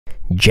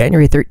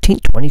January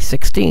 13th,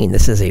 2016.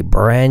 This is a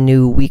brand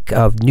new week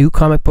of new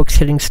comic books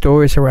hitting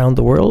stores around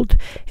the world.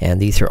 And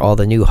these are all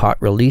the new hot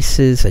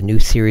releases, a new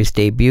series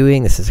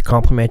debuting. This is a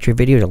complimentary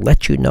video to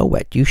let you know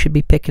what you should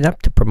be picking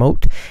up to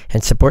promote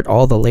and support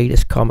all the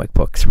latest comic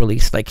books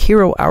released, like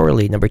Hero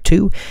Hourly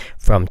 #2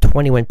 from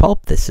 21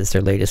 Pulp. This is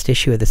their latest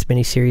issue of this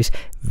miniseries.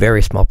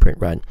 Very small print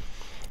run.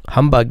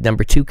 Humbug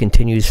 #2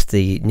 continues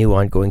the new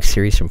ongoing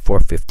series from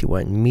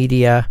 451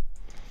 Media.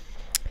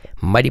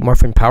 Mighty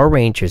Morphin Power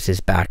Rangers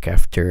is back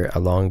after a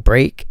long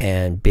break,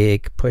 and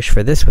big push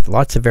for this with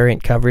lots of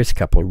variant covers, a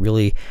couple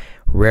really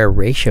rare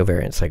ratio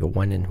variants like a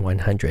 1 in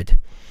 100.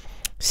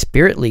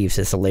 Spirit Leaves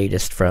is the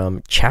latest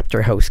from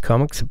Chapter House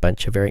Comics, a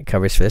bunch of variant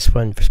covers for this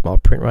one, for small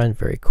print run,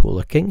 very cool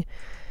looking.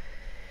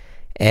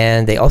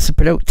 And they also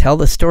put out Tell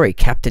the Story,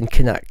 Captain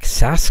Canuck,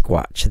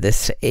 Sasquatch.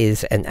 This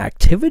is an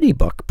activity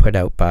book put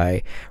out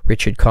by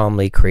Richard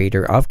Comley,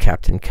 creator of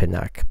Captain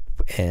Canuck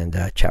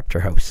and Chapter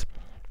House.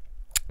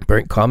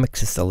 Burnt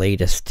Comics is the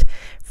latest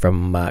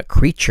from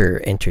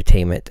Creature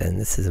Entertainment, and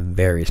this is a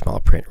very small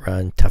print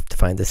run. Tough to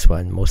find this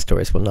one. Most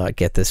stores will not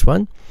get this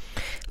one.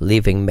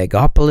 Leaving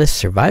Megapolis,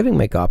 Surviving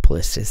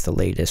Megapolis is the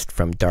latest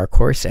from Dark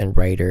Horse and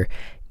writer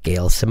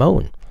Gail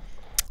Simone.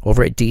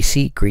 Over at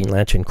DC, Green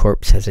Lantern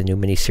Corps has a new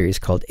miniseries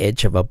called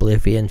Edge of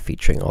Oblivion,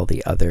 featuring all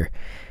the other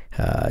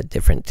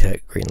different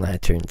Green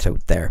Lanterns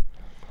out there.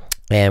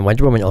 And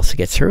Wonder Woman also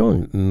gets her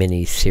own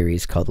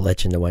miniseries called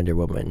Legend of Wonder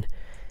Woman.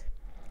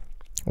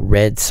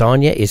 Red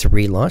Sonja is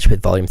relaunched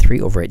with Volume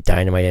 3 over at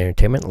Dynamite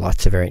Entertainment.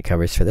 Lots of variant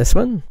covers for this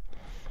one.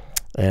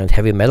 And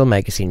Heavy Metal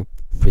Magazine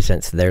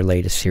presents their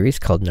latest series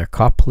called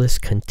Narcopolis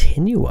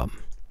Continuum.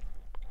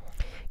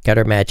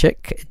 Gutter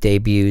Magic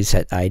debuts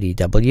at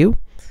IDW,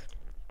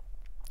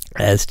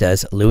 as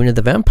does Luna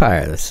the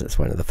Vampire. This is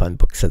one of the fun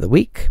books of the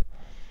week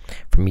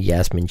from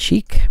Yasmin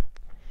Sheik.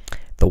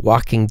 The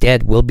Walking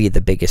Dead will be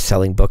the biggest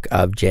selling book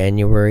of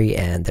January,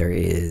 and there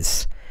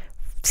is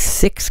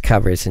 6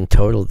 covers in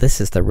total. This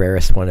is the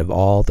rarest one of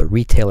all, the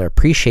Retailer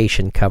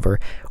Appreciation cover.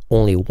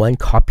 Only 1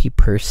 copy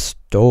per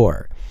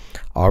store.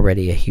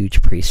 Already a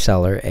huge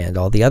pre-seller, and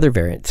all the other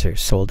variants are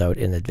sold out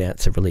in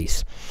advance of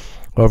release.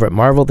 Over at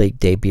Marvel, they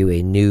debut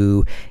a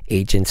new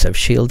Agents of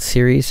S.H.I.E.L.D.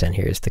 series, and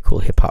here's the cool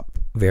hip-hop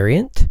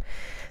variant.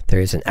 There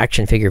is an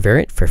action figure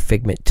variant for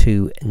Figment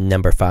 2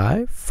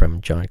 #5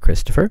 from John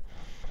Christopher,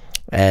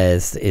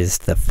 as is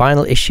the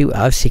final issue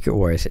of Secret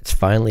Wars. It's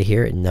finally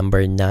here at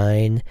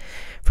 #9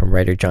 from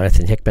writer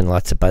Jonathan Hickman.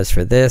 Lots of buzz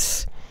for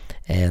this.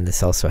 And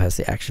this also has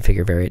the action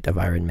figure variant of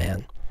Iron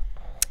Man.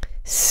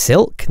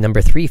 Silk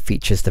 #3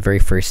 features the very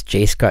first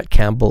J. Scott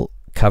Campbell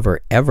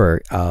cover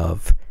ever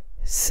of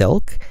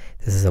Silk.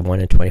 This is a 1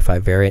 in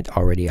 25 variant,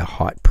 already a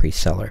hot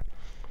pre-seller.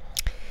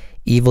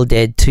 Evil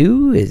Dead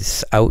 2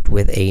 is out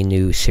with a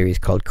new series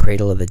called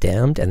Cradle of the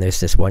Damned, and there's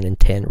this 1 in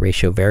 10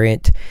 ratio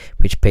variant,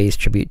 which pays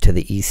tribute to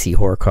the EC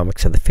horror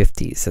comics of the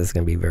 50s. This is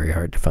going to be very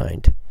hard to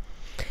find.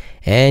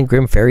 And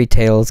Grim Fairy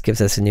Tales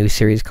gives us a new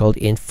series called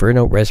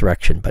Inferno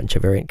Resurrection. Bunch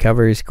of variant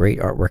covers, great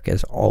artwork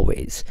as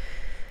always.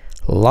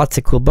 Lots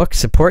of cool books.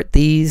 Support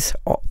these.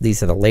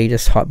 These are the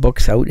latest hot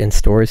books out in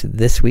stores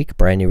this week,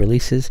 brand new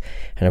releases.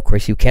 And of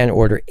course, you can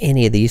order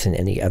any of these and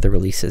any other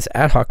releases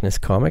at Hoknes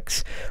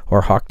Comics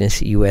or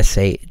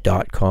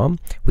HoknesUSA.com.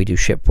 We do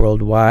ship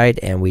worldwide,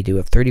 and we do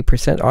have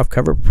 30% off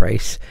cover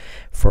price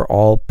for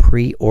all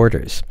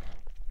pre-orders.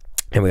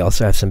 And we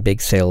also have some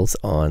big sales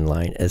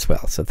online as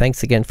well. So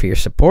thanks again for your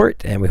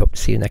support, and we hope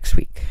to see you next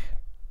week.